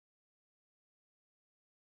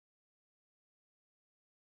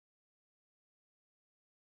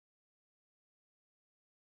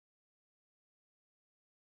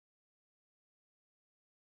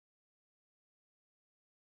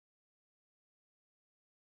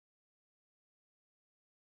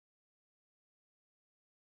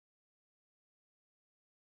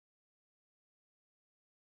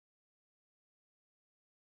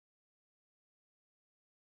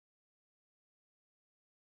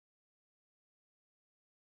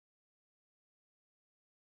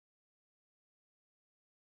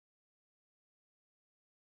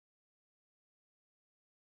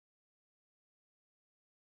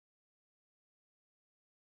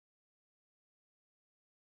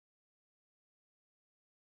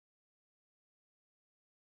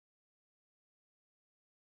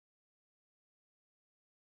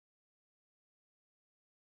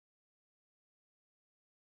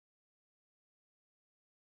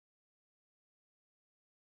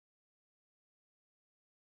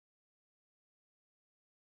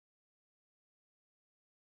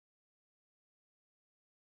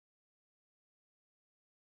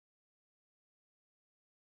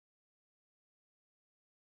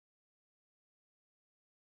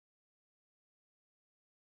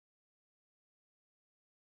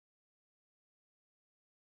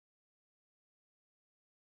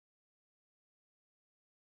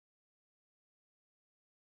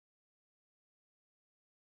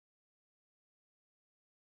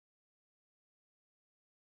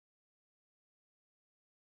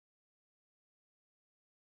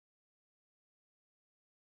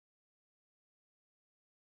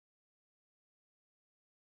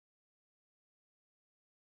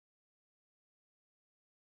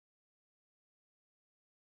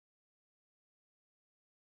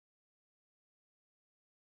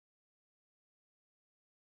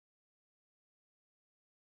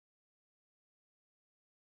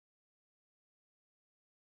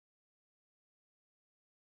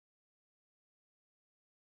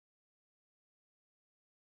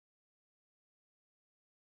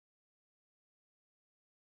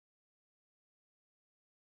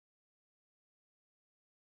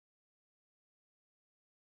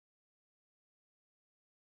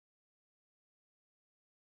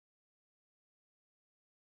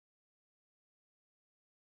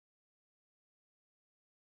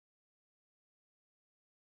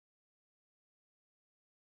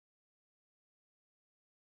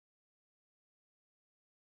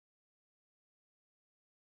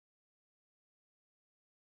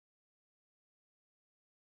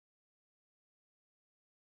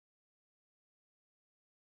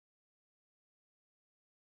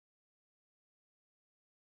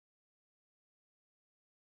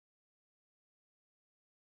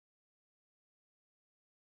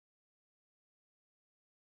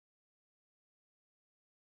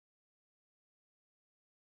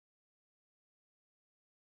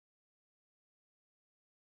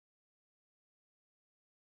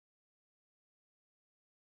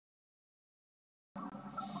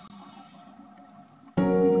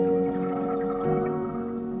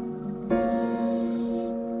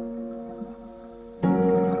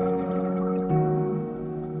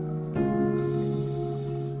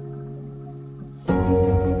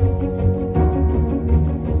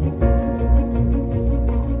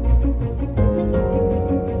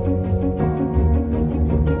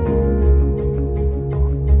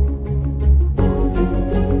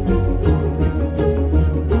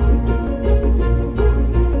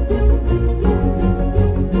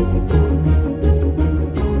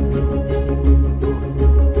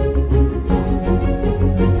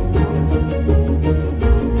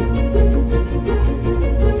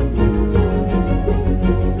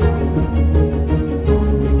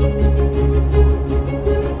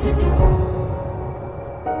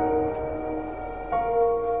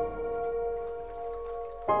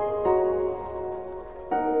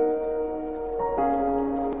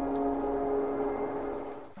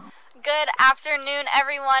Good afternoon,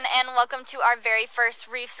 everyone, and welcome to our very first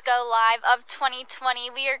Reefs Go Live of 2020.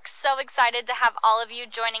 We are so excited to have all of you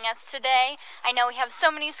joining us today. I know we have so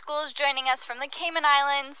many schools joining us from the Cayman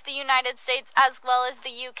Islands, the United States, as well as the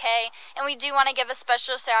UK, and we do want to give a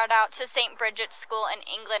special shout out to St. Bridget's School in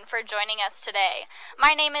England for joining us today.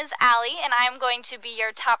 My name is Allie, and I am going to be your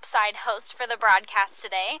topside host for the broadcast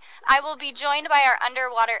today. I will be joined by our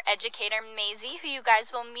underwater educator, Maisie, who you guys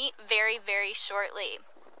will meet very, very shortly.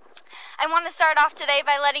 I want to start off today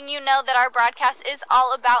by letting you know that our broadcast is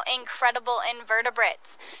all about incredible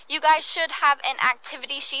invertebrates. You guys should have an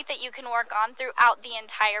activity sheet that you can work on throughout the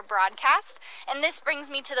entire broadcast, and this brings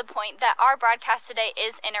me to the point that our broadcast today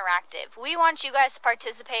is interactive. We want you guys to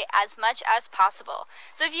participate as much as possible.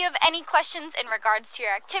 So if you have any questions in regards to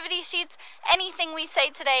your activity sheets, anything we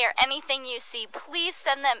say today or anything you see, please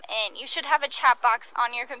send them in. You should have a chat box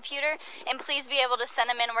on your computer, and please be able to send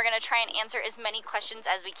them in. We're going to try and answer as many questions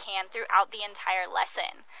as we can throughout the entire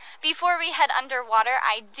lesson. Before we head underwater,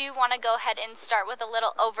 I do want to go ahead and start with a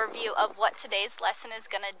little overview of what today's lesson is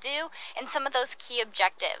going to do and some of those key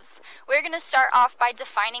objectives. We're going to start off by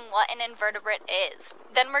defining what an invertebrate is.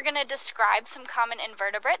 Then we're going to describe some common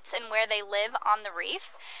invertebrates and where they live on the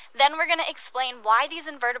reef. Then we're going to explain why these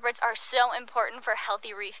invertebrates are so important for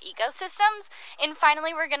healthy reef ecosystems. And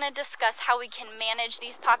finally, we're going to discuss how we can manage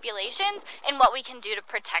these populations and what we can do to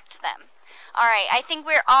protect them. Alright, I think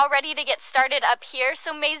we're all ready to get started up here,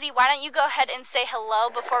 so Maisie, why don't you go ahead and say hello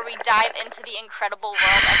before we dive into the incredible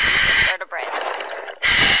world of these invertebrates.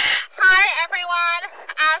 Hi everyone,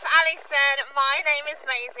 as Ali said, my name is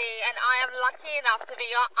Maisie and I am lucky enough to be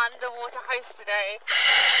your underwater host today.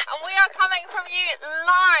 And we are coming from you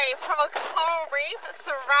live from a coral reef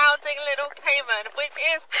surrounding Little Cayman, which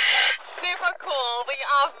is super cool. We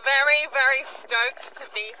are very, very stoked to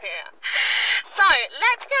be here. So,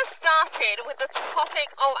 let's get started with the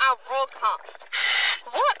topic of our broadcast.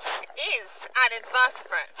 What is an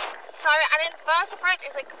invertebrate? So, an invertebrate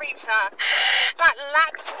is a creature that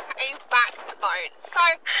lacks a backbone. So,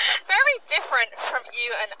 very different from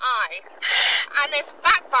you and I. And this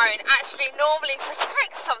backbone actually normally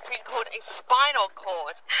protects something called a spinal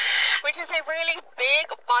cord, which is a really big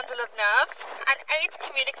bundle of nerves and aids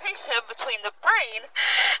communication between the brain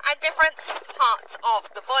and different parts of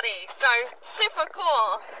the body. So, super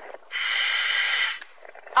cool.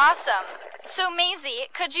 Awesome. So Maisie,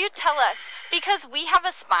 could you tell us, because we have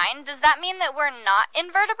a spine, does that mean that we're not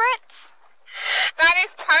invertebrates? That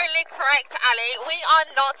is totally correct, Ali. We are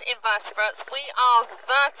not invertebrates, we are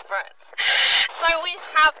vertebrates. So we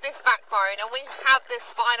have this backbone and we have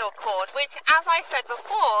this spinal cord, which, as I said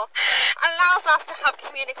before, allows us to have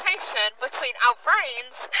communication between our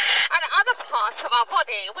brains and other parts of our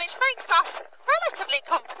body, which makes us relatively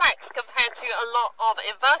complex compared to a lot of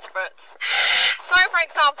invertebrates. So, for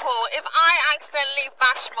example, if I accidentally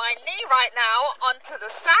bash my knee right now onto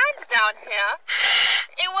the sand down here,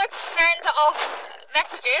 it would send off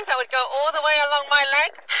messages that would go all the way along my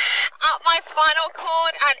leg, up my spinal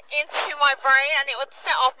cord and into my brain, and it would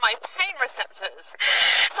set off my pain receptors.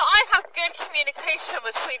 So I have good communication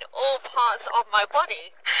between all parts of my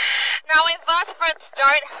body. Now, invertebrates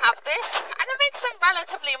don't have this, and it makes them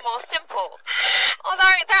relatively more simple.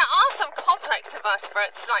 Although there are some complex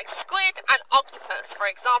invertebrates like squid and octopus, for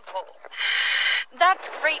example. That's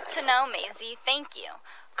great to know, Maisie. Thank you.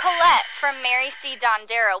 Colette from Mary C.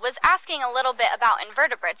 Dondero was asking a little bit about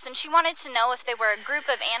invertebrates, and she wanted to know if they were a group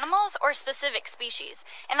of animals or specific species.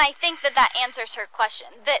 And I think that answers her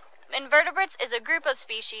question, that invertebrates is a group of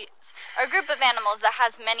species, or a group of animals that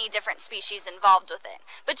has many different species involved with it.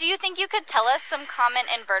 But do you think you could tell us some common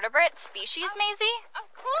invertebrate species, Maisie? Of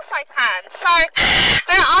course I can. So,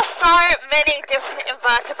 there are so many different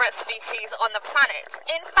invertebrate species on the planet.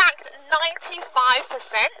 In fact,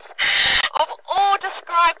 95% of all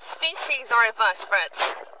described species are invertebrates.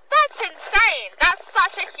 That's insane. That's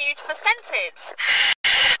such a huge percentage.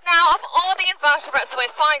 Now, of all the invertebrates that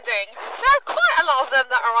we're finding, there are quite a lot of them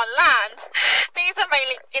that are on land. These are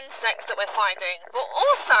mainly insects that we're finding, but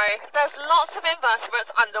also there's lots of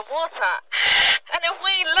invertebrates underwater. And if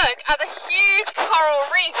we look at the huge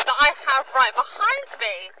coral reef that I have right behind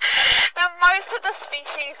me, then most of the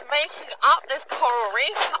species making up this coral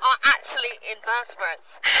reef are actually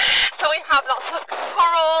invertebrates. So we have lots of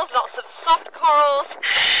corals, lots of soft corals,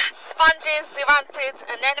 sponges, zoanthids,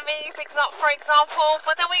 anemones, for example,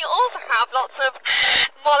 but then we also have lots of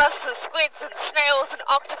mollusks and squids and snails and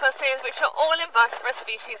octopuses, which are all invertebrate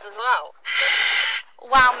species as well.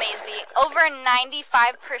 Wow, Maisie, over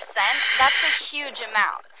 95%, that's a huge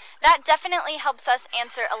amount. That definitely helps us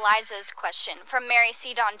answer Eliza's question from Mary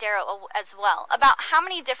C. Dondero as well about how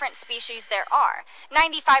many different species there are.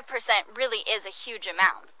 95% really is a huge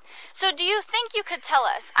amount. So do you think you could tell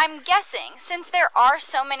us, I'm guessing, since there are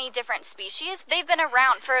so many different species, they've been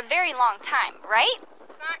around for a very long time, right?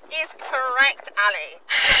 That is correct, Ali.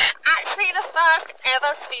 Actually, the first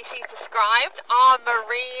ever species described are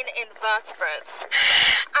marine invertebrates.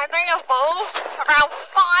 And they evolved around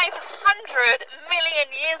 500 million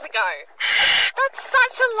years ago. That's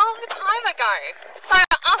such a long time ago. So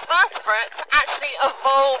us vertebrates actually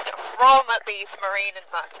evolved from these marine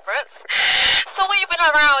invertebrates. So we've been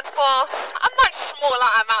around for a much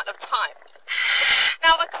smaller amount of time.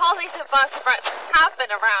 Now, because these invertebrates have been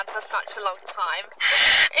around for such a long time,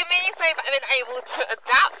 it means they've been able to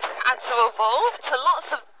adapt and to evolve to lots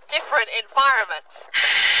of different environments.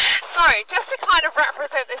 So, just to kind of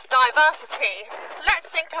represent this diversity, let's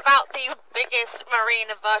think about the biggest marine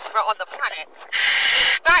invertebrate on the planet.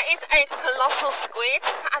 That is a colossal squid,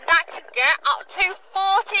 and that can get up to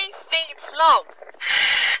 40 feet long.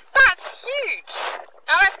 That's huge.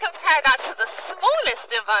 Now let's compare that to the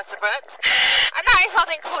smallest invertebrate, and that is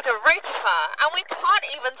something called a rotifer, and we can't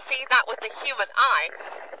even see that with the human eye.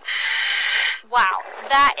 Wow,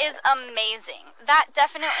 that is amazing. That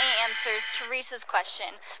definitely answers Teresa's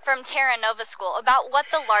question from Terra Nova School about what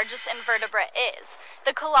the largest invertebrate is.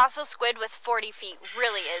 The colossal squid with 40 feet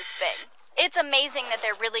really is big. It's amazing that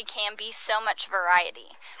there really can be so much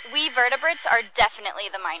variety. We vertebrates are definitely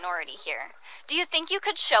the minority here. Do you think you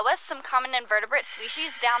could show us some common invertebrate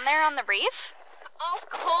species down there on the reef? Of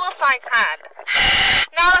course I can.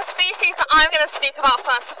 Now the species that I'm going to speak about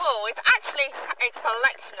first of all is actually a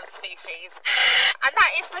collection of species, and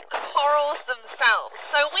that is the corals themselves.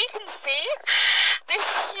 So we can see this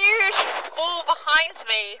huge ball behind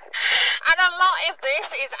me, and a lot of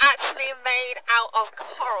this is actually made out of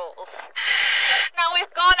corals. Now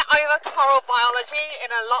we've gone over coral biology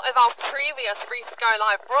in a lot of our previous Reefs Go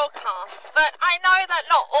Live broadcasts, but I know that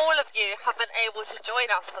not all of you have been able to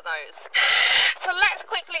join us for those. So let's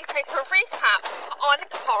quickly take a recap on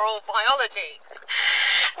coral biology.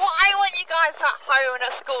 What I want you guys at home and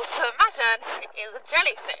at school to imagine is a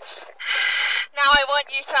jellyfish. Now I want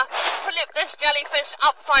you to flip this jellyfish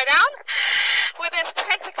upside down with its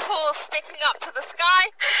tentacles sticking up to the sky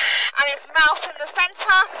and its mouth in the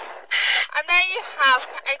centre, and there you have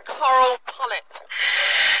a coral polyp.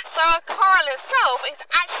 So a coral itself is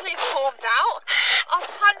actually formed out of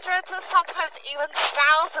hundreds and sometimes even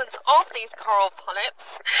thousands of these coral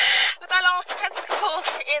polyps with their little tentacles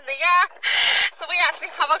in the air. So we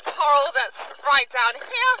actually have a coral that's right down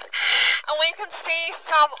here, and we can see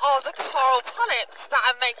some of the coral polyps that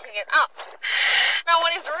are making it up. Now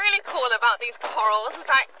what is really cool about these corals is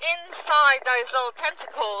that inside those little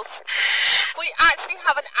tentacles we actually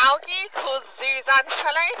have an algae called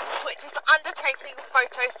zooxanthellae, which is undertaking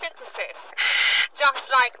photosynthesis,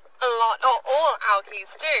 just like a lot or all algae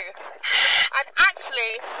do. And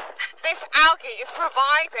actually, this algae is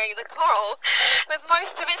providing the coral with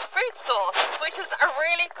most of its food source, which is a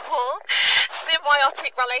really cool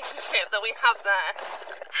symbiotic relationship that we have there.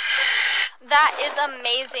 That is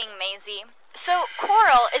amazing, Maisie. So,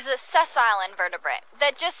 coral is a sessile invertebrate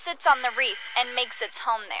that just sits on the reef and makes its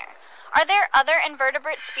home there. Are there other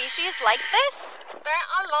invertebrate species like this? There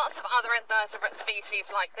are lots of other invertebrate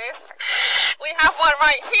species like this. We have one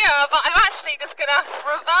right here, but I'm actually just going to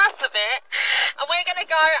reverse a bit, and we're going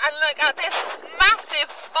to go and look at this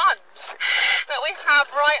massive sponge that we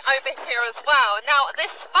have right over here as well. Now,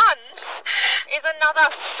 this sponge is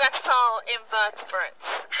another sessile invertebrate.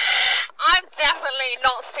 I'm definitely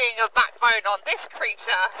not seeing a backbone on this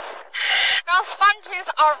creature. Now,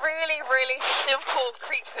 sponges are really, really simple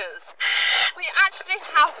creatures. We actually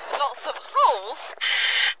have lots of holes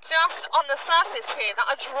just on the surface here that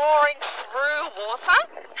are drawing through water,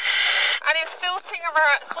 and it's filtering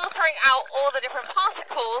out all the different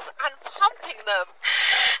particles and pumping them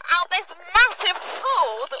out this massive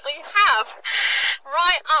hole that we have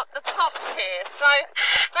right up the top here. So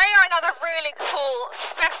they are another really cool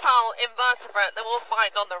sessile invertebrate that we'll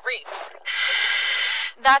find on the reef.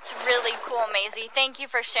 That's really cool, Maisie. Thank you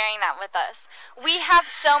for sharing that with us. We have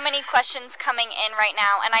so many questions coming in right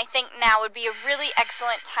now, and I think now would be a really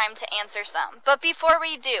excellent time to answer some. But before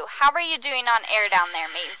we do, how are you doing on air down there,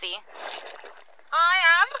 Maisie? I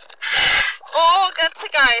am all good to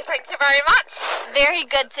go. Thank you very much. Very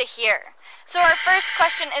good to hear. So our first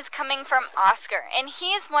question is coming from Oscar, and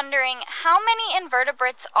he is wondering, how many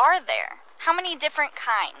invertebrates are there? How many different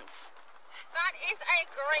kinds? That is a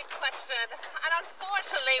great question, and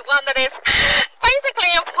unfortunately one that is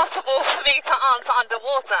basically impossible for me to answer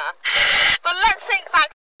underwater. But let's think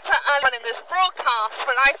back to earlier in this broadcast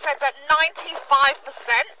when I said that 95%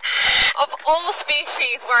 of all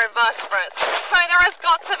species were invertebrates. So there has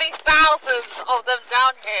got to be thousands of them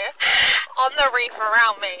down here on the reef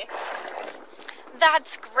around me.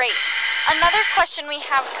 That's great. Another question we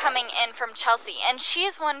have coming in from Chelsea, and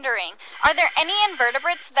she's wondering, are there any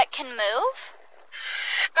invertebrates that can move?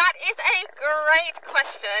 That is a great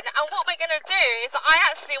question, and what we're going to do is I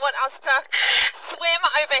actually want us to swim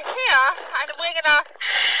over here, and we're going to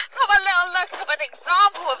have a little look at an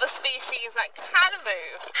example of a species that can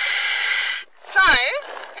move. So,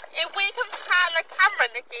 if we can pan the camera,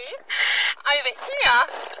 Nikki, over here,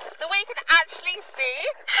 then we can actually see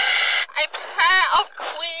a pair of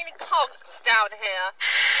queen conchs down here.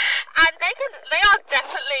 And they are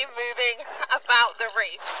definitely moving about the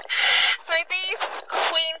reef. So these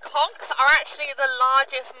queen conchs are actually the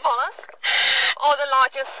largest mollusk or the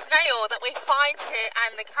largest snail that we find here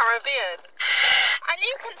in the Caribbean. And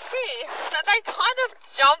you can see that they kind of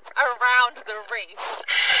jump around the reef.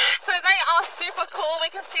 So they are super cool.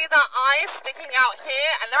 We can see their eyes sticking out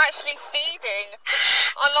here, and they're actually feeding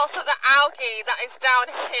on lots of the algae that is down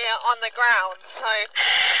here on the ground. So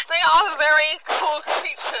they are very cool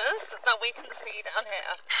creatures that we can see down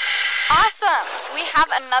here. Awesome! We have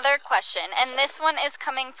another question, and this one is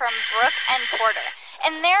coming from Brooke and Porter.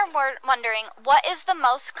 And they're wondering, what is the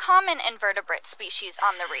most common invertebrate species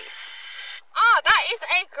on the reef? That is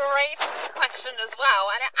a great question as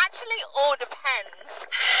well, and it actually all depends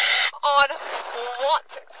on what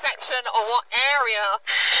section or what area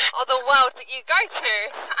of the world that you go to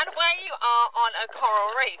and where you are on a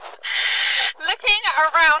coral reef. Looking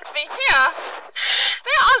around me here,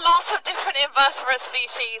 there are lots of different invertebrate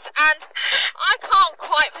species, and I can't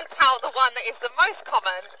quite pick out the one that is the most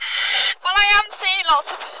common, but I am seeing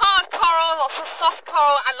lots of hard coral, lots of soft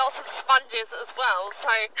coral, and lots of sponges as well,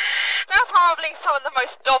 so they're probably some of the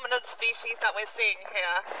most dominant species that we're seeing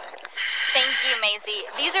here. Thank you, Maisie.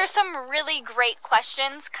 These are some really great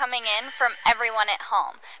questions coming in from everyone at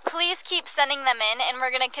home. Please keep sending them in, and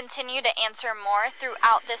we're going to continue to answer more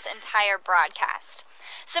throughout this entire broadcast.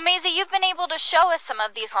 So, Maisie, you've been able to show us some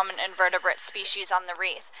of these common invertebrate species on the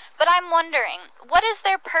reef, but I'm wondering, what is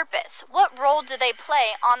their purpose? What role do they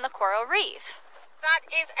play on the coral reef? That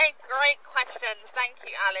is a great question. Thank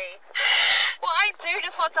you, Ali. What I do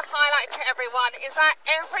just want to highlight to everyone is that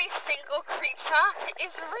every single creature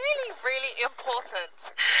is really, really important.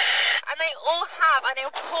 And they all have an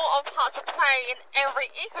important part to play in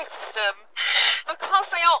every ecosystem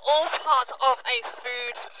because they are all part of a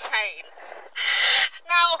food chain.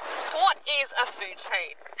 Now, what is a food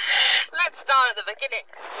chain? Let's start at the beginning.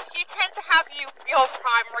 You tend to have your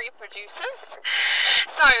primary producers,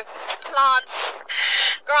 so plants,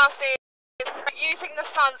 grasses, using the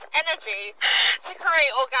sun's energy to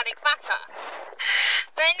create organic matter.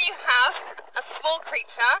 Then you have a small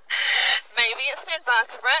creature, maybe it's an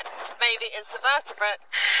invertebrate, maybe it's a vertebrate,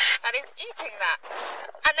 that is eating that.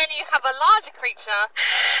 And then you have a larger creature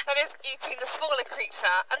that is eating the smaller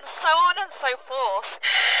creature, and so on and so forth.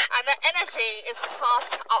 And the energy is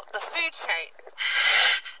passed up the food chain.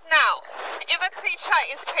 Now, if a creature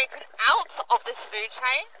is taken out of this food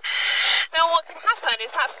chain, then what can happen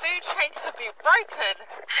is that food chain can be broken,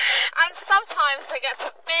 and sometimes there gets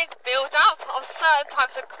a big build-up of certain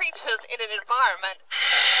types of creatures in an environment.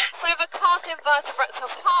 So because invertebrates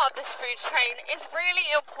are part of this food chain, it's really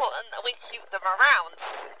important that we keep them around.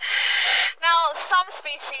 Now, some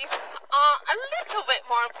species are a little bit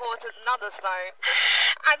more important than others though,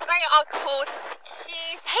 and they are called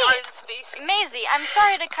keystone species. Maisie, I'm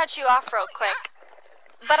sorry to cut you off real quick.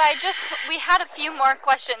 But we had a few more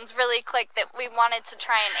questions really quick that we wanted to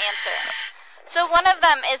try and answer. So one of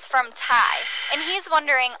them is from Ty, and he's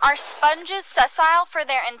wondering, are sponges sessile for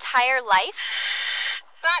their entire life?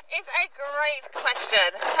 That is a great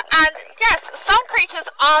question. And yes, some creatures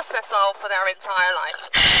are sessile for their entire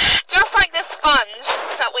life. Just like this sponge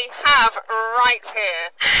that we have right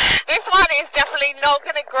here. This one is definitely not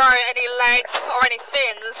going to grow any legs or any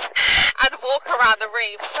fins and walk around the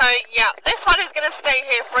reef. So yeah, this one is going to stay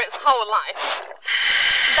here for its whole life.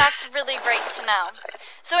 That's really great to know.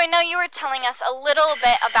 So I know you were telling us a little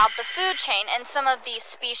bit about the food chain and some of these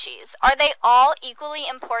species. Are they all equally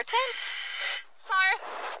important? So,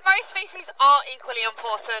 most species are equally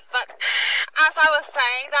important, but as I was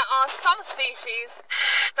saying, there are some species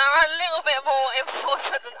that are a little bit more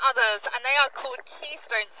important than others, and they are called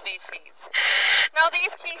keystone species. Now,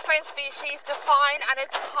 these keystone species define an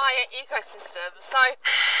entire ecosystem, so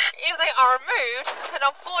if they are removed, then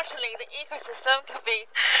unfortunately the ecosystem can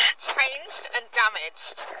be changed and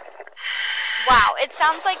damaged. Wow, it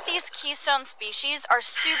sounds like these keystone species are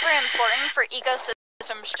super important for ecosystems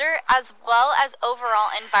structure as well as overall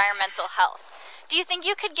environmental health. Do you think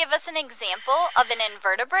you could give us an example of an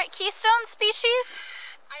invertebrate keystone species?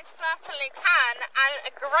 I certainly can, and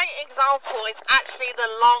a great example is actually the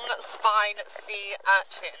long-spine sea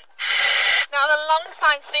urchin. Now, the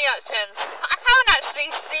long-spine sea urchins, I haven't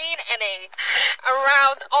actually seen any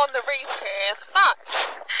around on the reef here, but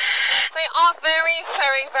they are very,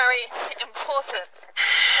 very, very important.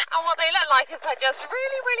 And what they look like is they're just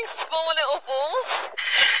really, really small little balls,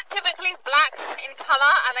 typically black in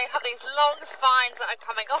colour, and they have these long spines that are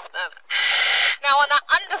coming off them. Now on the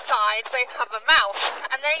underside they have a mouth,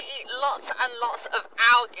 and they eat lots and lots of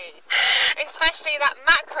algae, especially that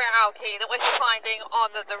macroalgae that we're finding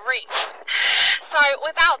on the reef. So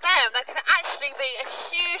without them there can actually be a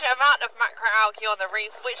huge amount of macroalgae on the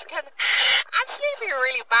reef, which can actually be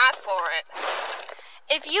really bad for it.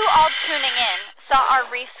 If you all tuning in saw our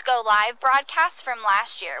Reefs Go Live broadcast from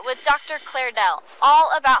last year with Dr. Claire Dell,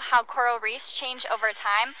 all about how coral reefs change over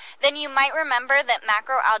time, then you might remember that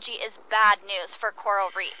macroalgae is bad news for coral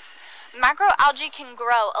reefs. Macroalgae can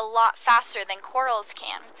grow a lot faster than corals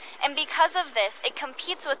can, and because of this, it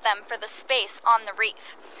competes with them for the space on the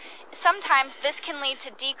reef. Sometimes this can lead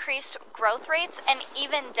to decreased growth rates and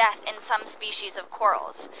even death in some species of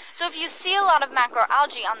corals. So if you see a lot of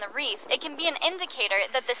macroalgae on the reef, it can be an indicator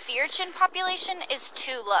that the sea urchin population is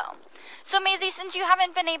too low. So Maisie, since you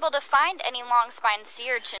haven't been able to find any long-spine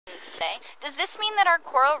sea urchins today, does this mean that our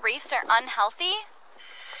coral reefs are unhealthy?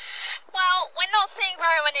 Well, we're not seeing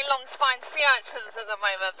very many long-spine sea urchins at the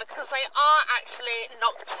moment because they are actually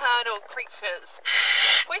nocturnal creatures,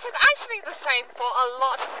 which is actually the same for a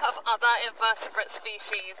lot of other invertebrate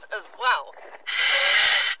species as well.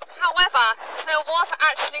 However, there was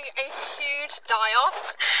actually a huge die-off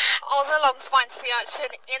of the long-spine sea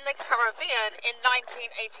urchin in the Caribbean in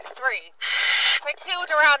 1983. They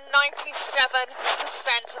killed around 97%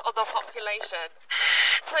 of the population.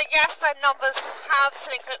 So yes, their numbers have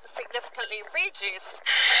significantly reduced,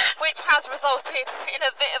 which has resulted in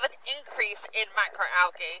a bit of an increase in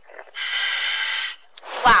macroalgae.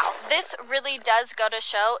 Wow, this really does go to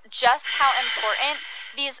show just how important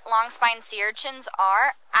these long-spine sea urchins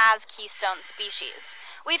are as keystone species.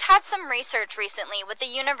 We've had some research recently with the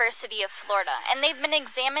University of Florida, and they've been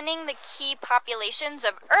examining the key populations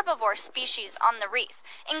of herbivore species on the reef,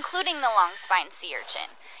 including the long-spine sea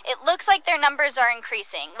urchin. It looks like their numbers are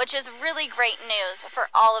increasing, which is really great news for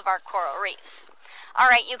all of our coral reefs.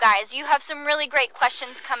 Alright, you guys, you have some really great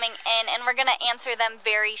questions coming in, and we're going to answer them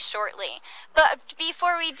very shortly. But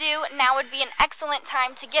before we do, now would be an excellent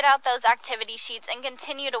time to get out those activity sheets and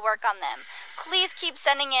continue to work on them. Please keep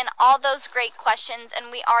sending in all those great questions,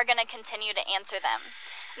 and we are going to continue to answer them.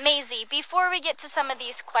 Maisie, before we get to some of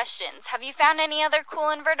these questions, have you found any other cool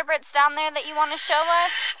invertebrates down there that you want to show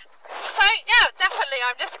us? So, yeah, definitely.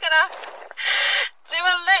 I'm just going to do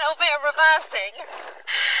a little bit of reversing.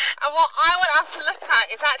 And what I want us to look at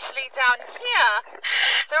is actually down here.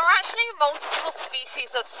 There are actually multiple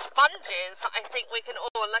species of sponges that I think we can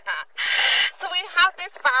all look at. So we have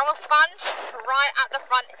this barrel sponge right at the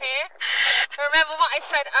front here. Remember what I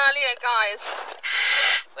said earlier, guys,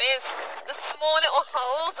 with the small little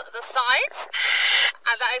holes at the side,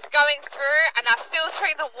 and that is going through and now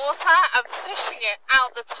filtering the water and pushing it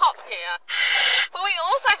out the top here. But we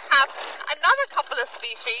also have another couple of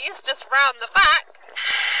species just round the back,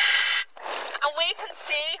 and we can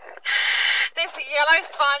see this yellow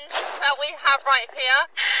sponge that we have right here.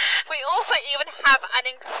 We also even have an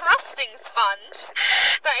encrusting sponge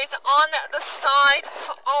that is on the side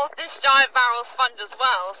of this giant barrel sponge as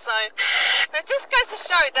well. So it just goes to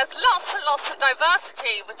show there's lots and lots of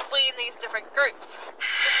diversity between these different groups.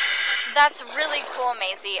 That's really cool,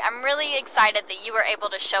 Maisie. I'm really excited that you were able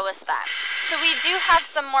to show us that. So we do have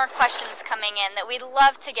some more questions coming in that we'd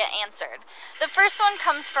love to get answered. The first one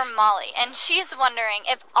comes from Molly, and she's wondering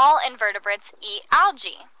if all invertebrates eat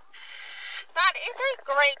algae. That is a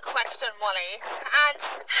great question, Molly. And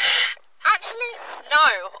actually,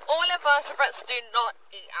 no, all invertebrates do not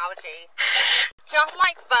eat algae. Just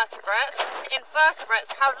like vertebrates,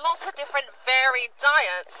 invertebrates have lots of different varied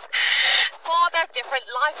diets for their different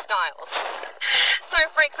lifestyles.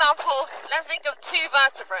 So, for example, let's think of two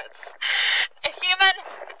vertebrates, a human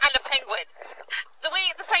and a penguin. Do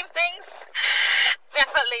we eat the same things?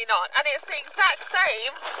 Definitely not. And it's the exact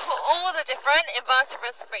same for all the different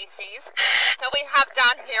invertebrate species that we have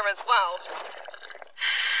down here as well.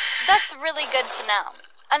 That's really good to know.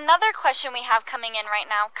 Another question we have coming in right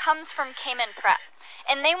now comes from Cayman Prep,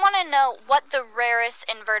 and they want to know what the rarest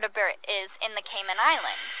invertebrate is in the Cayman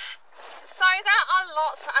Islands. So there are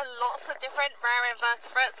lots and lots of different rare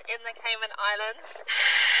invertebrates in the Cayman Islands.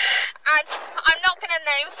 And I'm not going to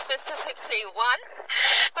name specifically one,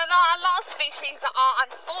 but there are a lot of species that are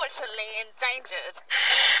unfortunately endangered,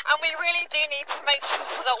 and we really do need to make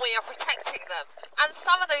sure that we are protecting them. And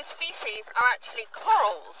some of those species are actually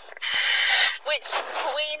corals, which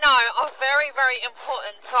we know are very, very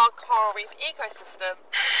important to our coral reef ecosystem.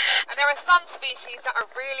 And there are some species that are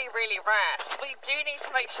really, really rare, so we do need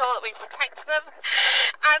to make sure that we protect them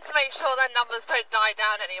and to make sure their numbers don't die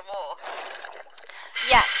down anymore.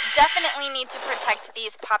 Yes, definitely need to protect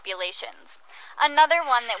these populations. Another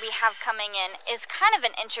one that we have coming in is kind of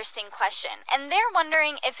an interesting question, and they're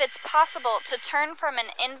wondering if it's possible to turn from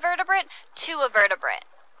an invertebrate to a vertebrate.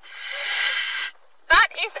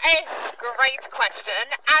 That is a great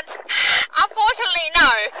question, and unfortunately,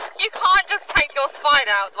 no. You can't just take your spine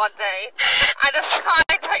out one day and decide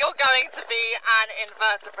that you're going to be an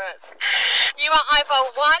invertebrate. You are either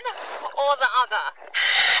one or the other.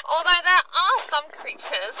 Although there are some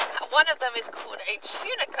creatures, one of them is called a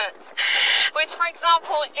tunicate, which, for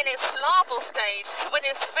example, in its larval stage, when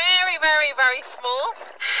it's very, very, very small,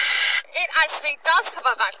 it actually does have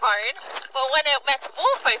a backbone, but when it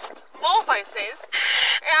metamorphoses,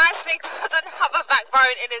 it actually doesn't have a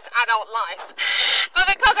backbone in its adult life.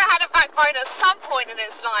 But because it had a backbone at some point in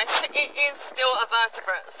its life, it is still a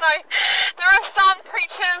vertebrate. So there are some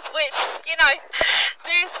creatures which, you know,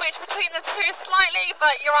 do switch between the two slightly,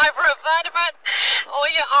 but you're either a vertebrate or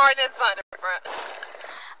you are an invertebrate.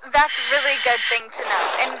 That's a really good thing to know,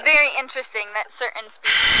 and very interesting that certain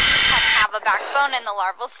species can have a backbone in the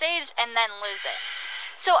larval stage and then lose it.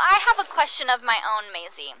 So I have a question of my own,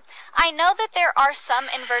 Maisie. I know that there are some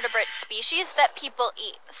invertebrate species that people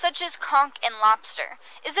eat, such as conch and lobster.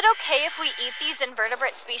 Is it okay if we eat these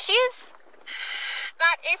invertebrate species?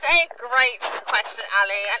 That is a great question,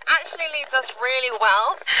 Ali, and actually leads us really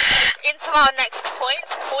well into our next point,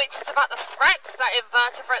 which is about the threats that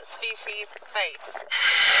invertebrate species face.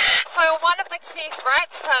 So one of the key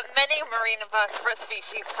threats that many marine invertebrate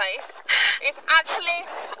species face is actually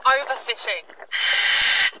overfishing.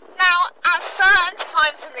 Now, at certain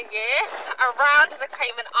times in the year around the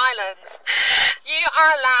Cayman Islands, you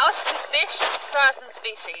are allowed to fish certain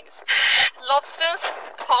species: lobsters,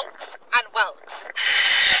 conchs, and whelks.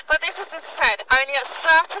 But this is, as I said, only at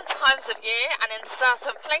certain times of year and in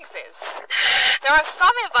certain places. There are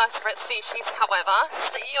some invertebrate species, however,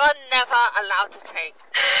 that you are never allowed to take,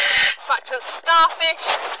 such as starfish,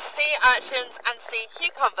 sea urchins, and sea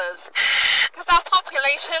cucumbers, because their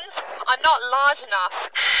populations are not large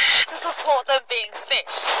enough to support them being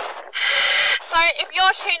fished. So if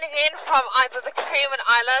you're tuning in from either the Cayman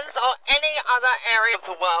Islands or any other area of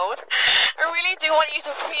the world, I really do want you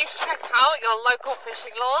to please check out your local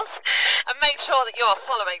fishing laws and make sure that you are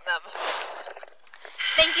following them.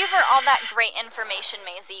 Thank you for all that great information,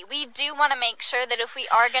 Maisie. We do want to make sure that if we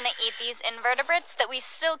are going to eat these invertebrates, that we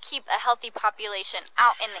still keep a healthy population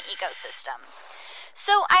out in the ecosystem.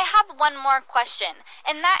 So I have one more question,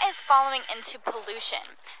 and that is following into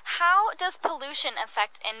pollution. How does pollution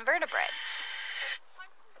affect invertebrates?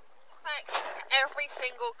 Affects every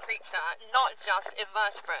single creature, not just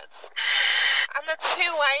invertebrates. And the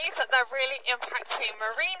two ways that they're really impacting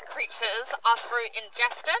marine creatures are through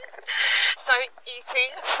ingestion, so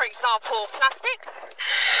eating, for example, plastic,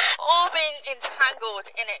 or being entangled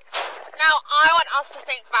in it. Now, I want us to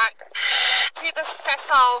think back to the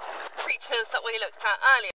sessile creatures that we looked at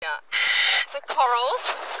earlier. The corals,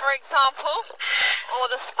 for example, or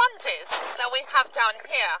the sponges that we have down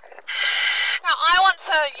here. Now, I want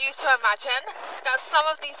you to imagine that some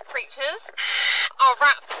of these creatures are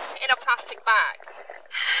wrapped in a plastic bag.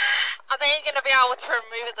 Are they going to be able to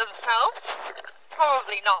remove it themselves?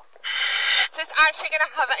 Probably not. So it's actually going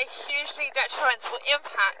to have a hugely detrimental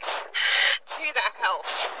impact to their health.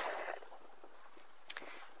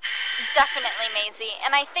 Definitely, Maisie,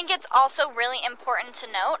 and I think it's also really important to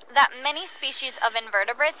note that many species of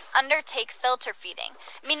invertebrates undertake filter feeding,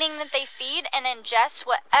 meaning that they feed and ingest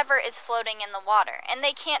whatever is floating in the water, and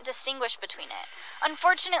they can't distinguish between it.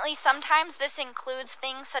 Unfortunately, sometimes this includes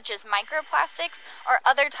things such as microplastics or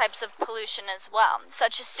other types of pollution as well,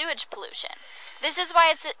 such as sewage pollution. This is why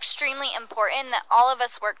it's extremely important that all of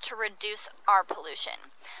us work to reduce our pollution.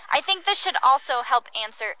 I think this should also help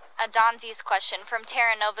answer Adonzi's question from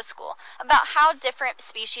Terra Nova School about how different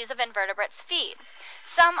species of invertebrates feed.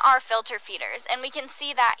 Some are filter feeders, and we can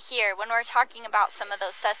see that here when we're talking about some of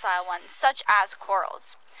those sessile ones, such as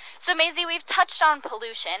corals. So Maisie, we've touched on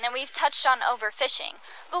pollution and we've touched on overfishing,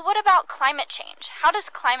 but what about climate change? How does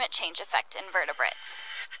climate change affect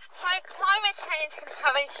invertebrates? So climate change can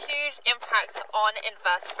have a huge impact on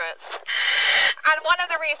invertebrates. And one of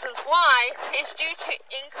the reasons why is due to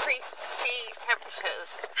increased sea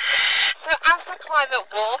temperatures. So as the climate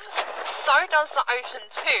warms, so does the ocean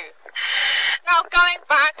too. Now going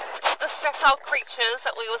back to the sessile creatures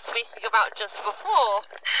that we were speaking about just before,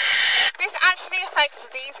 this actually affects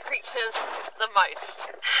these creatures the most.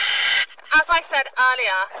 As I said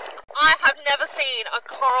earlier, I have never seen a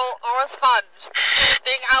coral or a sponge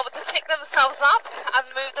being able to pick themselves up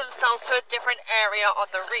and move themselves to a different area on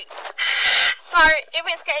the reef. So if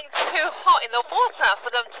it's getting too hot in the water for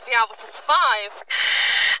them to be able to survive,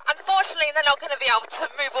 unfortunately they're not going to be able to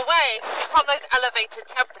move away from those elevated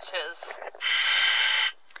temperatures.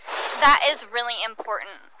 That is really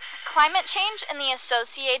important. Climate change and the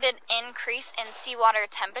associated increase in seawater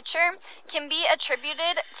temperature can be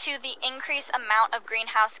attributed to the increased amount of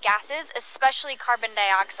greenhouse gases, especially carbon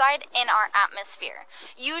dioxide, in our atmosphere.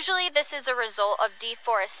 Usually this is a result of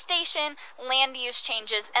deforestation, land use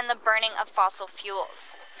changes, and the burning of fossil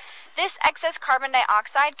fuels. This excess carbon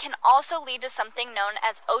dioxide can also lead to something known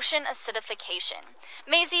as ocean acidification.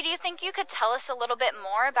 Maisie, do you think you could tell us a little bit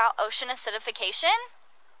more about ocean acidification?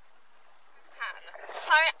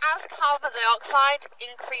 So as carbon dioxide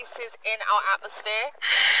increases in our atmosphere,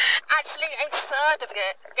 actually a third of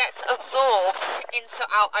it gets absorbed into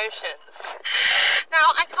our oceans.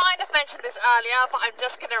 Now I kind of mentioned this earlier, but I'm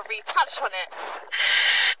just going to retouch on it.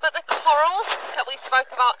 But the corals that we spoke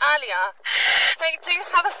about earlier, they do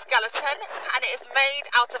have a skeleton and it is made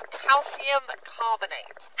out of calcium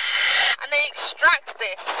carbonate. And they extract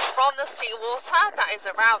this from the seawater that is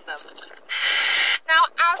around them. Now,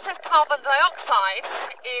 as this carbon dioxide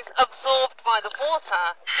is absorbed by the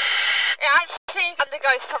water, it actually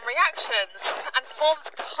undergoes some reactions and forms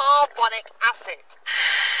carbonic acid.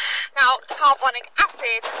 Now, carbonic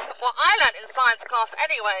acid, what I learned in science class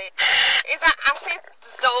anyway, is that acids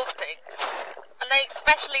dissolve things. And they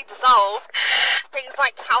especially dissolve things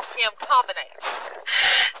like calcium carbonate.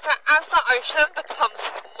 So as the ocean becomes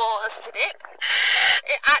more acidic,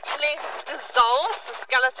 it actually dissolves the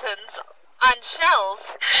skeletons and shells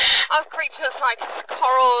of creatures like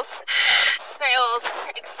corals, snails,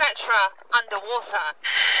 etc. underwater.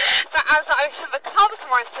 So as the ocean becomes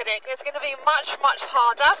more acidic, it's going to be much, much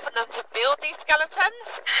harder for them to build these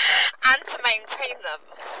skeletons and to maintain them.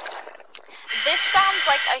 This sounds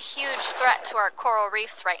like a huge threat to our coral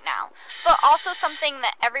reefs right now, but also something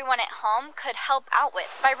that everyone at home could help out with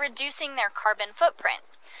by reducing their carbon footprint.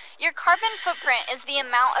 Your carbon footprint is the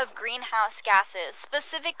amount of greenhouse gases,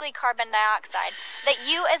 specifically carbon dioxide, that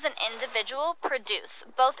you as an individual produce,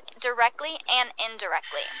 both directly and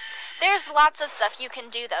indirectly. There's lots of stuff you can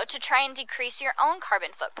do, though, to try and decrease your own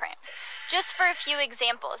carbon footprint. Just for a few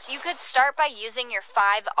examples, you could start by using your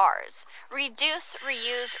 5 R's: reduce,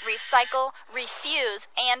 reuse, recycle, refuse,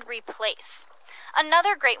 and replace.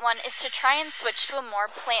 Another great one is to try and switch to a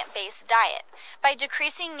more plant-based diet by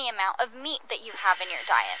decreasing the amount of meat that you have in your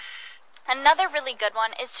diet. Another really good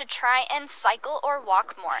one is to try and cycle or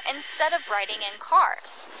walk more instead of riding in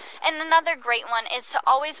cars. And another great one is to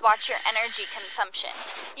always watch your energy consumption.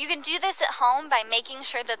 You can do this at home by making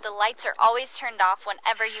sure that the lights are always turned off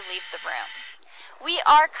whenever you leave the room. We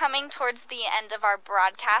are coming towards the end of our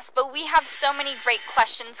broadcast, but we have so many great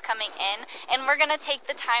questions coming in, and we're going to take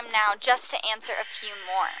the time now just to answer a few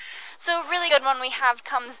more. So a really good one we have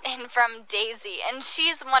comes in from Daisy, and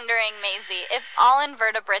she's wondering, Maisie, if all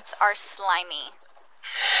invertebrates are slimy.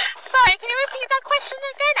 Sorry, can you repeat that question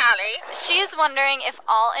again, Ali? She's wondering if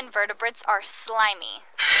all invertebrates are slimy.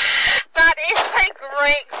 That is a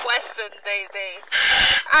great question, Daisy.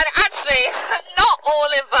 And actually, not all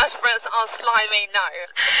invertebrates are slimy, no.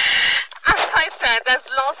 As I said, there's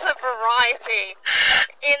lots of variety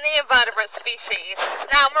in the invertebrate species.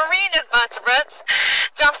 Now, marine invertebrates,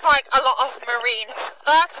 just like a lot of marine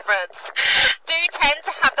vertebrates, do tend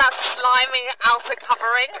to have that slimy outer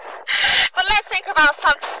covering. But let's think about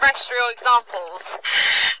some terrestrial examples.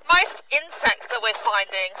 Most insects that we're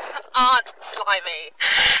finding aren't slimy.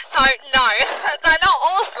 So no, they're not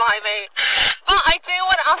all slimy. But I do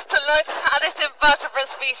want us to look at this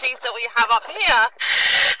invertebrate species that we have up here,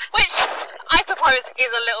 which I suppose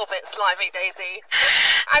is a little bit slimy, Daisy.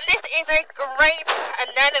 And this is a great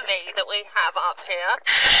anemone that we have up here,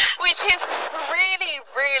 which is really,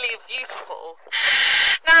 really beautiful.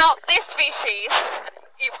 Now, this species,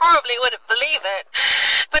 you probably wouldn't believe it,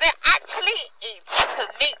 but it actually eats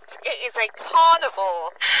meat. It is a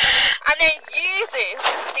carnivore, and it uses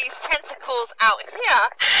these tentacles out here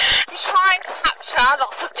to try and capture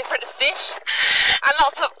lots of different fish and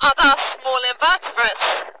lots of other small invertebrates,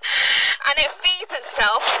 and it feeds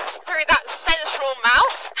itself through that central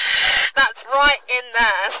mouth right in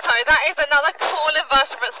there. So that is another cool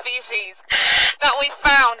invertebrate species that we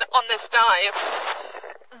found on this dive.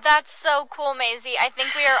 That's so cool, Maisie. I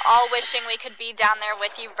think we are all wishing we could be down there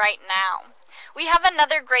with you right now. We have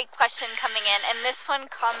another great question coming in, and this one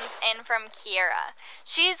comes in from Kiera.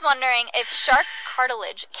 She's wondering if shark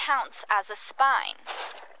cartilage counts as a spine.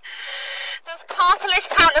 Does cartilage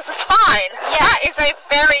count as a spine? Yes. That is a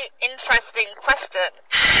very interesting question.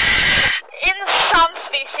 In some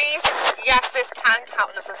species, yes, this can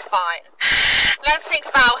count as a spine. Let's think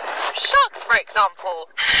about sharks, for example.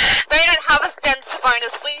 They don't have as dense a bone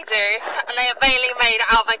as we do, and they are mainly made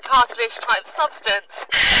out of a cartilage-type substance.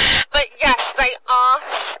 But yes, they are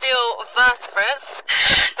still vertebrates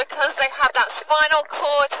because they have that spinal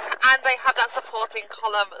cord and they have that supporting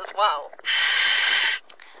column as well.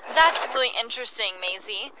 That's really interesting,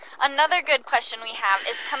 Maisie. Another good question we have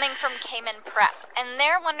is coming from Cayman Prep, and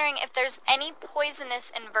they're wondering if there's any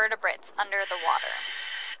poisonous invertebrates under the water.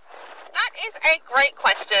 That is a great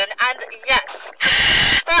question, and yes,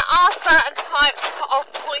 there are certain types of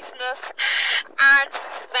poisonous and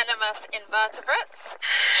venomous invertebrates,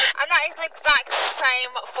 and that is the exact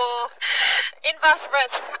same for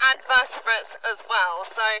invertebrates and vertebrates as well.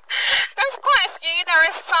 So there's quite a few. There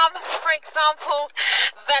is some, for example,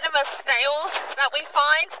 venomous snails that we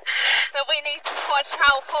find that we need to watch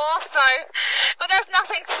out for, but there's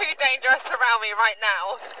nothing too dangerous around me right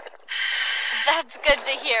now. That's good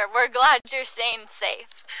to hear. We're glad you're staying safe.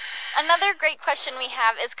 Another great question we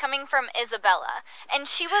have is coming from Isabella, and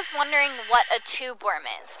she was wondering what a tube worm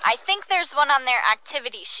is. I think there's one on their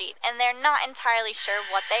activity sheet, and they're not entirely sure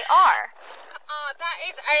what they are. That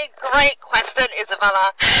is a great question,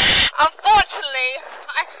 Isabella. Unfortunately,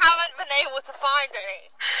 I haven't been able to find any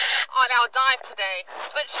on our dive today,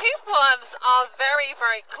 but tube worms are very,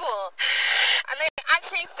 very cool, and they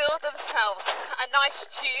actually build themselves a nice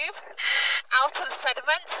tube out of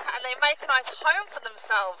sediment, and they make a nice home for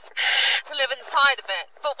themselves to live inside of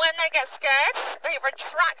it. But when they get scared, they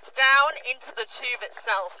retract down into the tube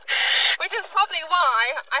itself, which is probably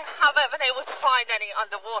why I haven't been able to find any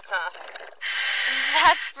underwater.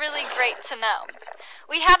 That's really great to know.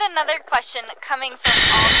 We had another question coming from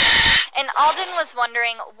Alden, and Alden was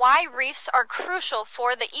wondering why reefs are crucial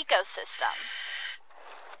for the ecosystem.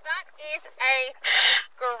 That is a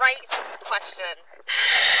great question.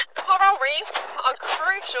 Coral reefs are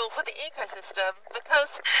crucial for the ecosystem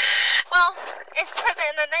because, well, it says it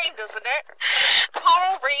in the name, doesn't it?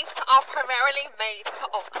 Coral reefs are primarily made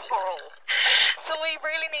of coral. So we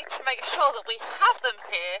really need to make sure that we have them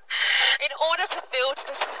here in order to build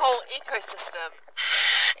this whole ecosystem.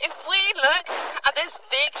 If we look at this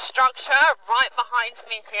big structure right behind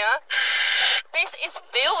me here, this is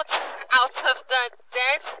built out of the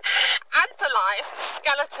dead and the live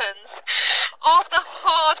skeletons of the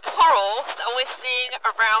hard coral that we're seeing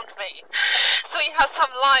around me. So we have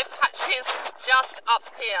some live patches just up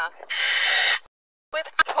here.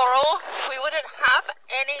 Without coral, we wouldn't have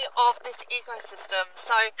any of this ecosystem,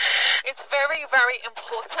 so it's very, very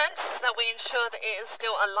important that we ensure that it is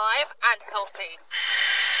still alive and healthy.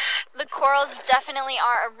 The corals definitely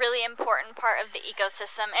are a really important part of the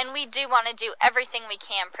ecosystem, and we do want to do everything we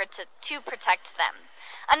can to protect them.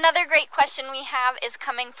 Another great question we have is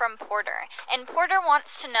coming from Porter, and Porter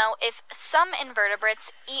wants to know if some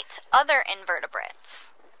invertebrates eat other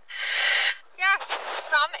invertebrates. Yes,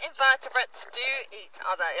 some invertebrates do eat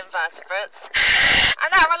other invertebrates,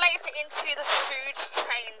 and that relates into the food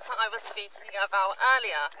chains I was speaking about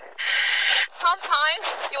earlier. Sometimes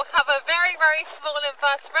you'll have a very, very small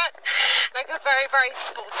invertebrate, like a very, very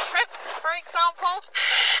small shrimp, for example,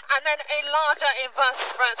 and then a larger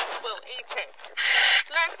invertebrate will eat it.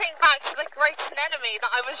 Let's think back to the great anemone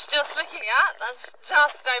that I was just looking at, that's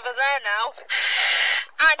just over there now.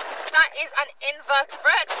 And that is an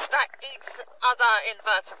invertebrate that eats other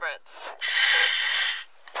invertebrates.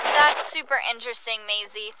 That's super interesting,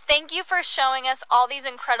 Maisie. Thank you for showing us all these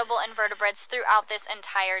incredible invertebrates throughout this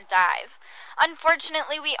entire dive.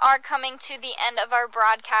 Unfortunately, we are coming to the end of our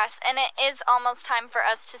broadcast, and it is almost time for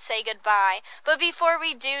us to say goodbye. But before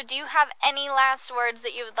we do you have any last words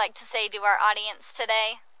that you would like to say to our audience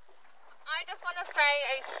today? I just want to say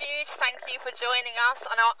a huge thank you for joining us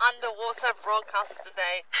on our underwater broadcast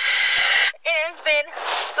today. It has been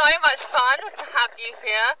so much fun to have you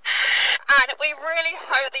here, and we really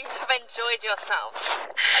hope that you have enjoyed yourselves.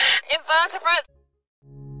 Invertebrates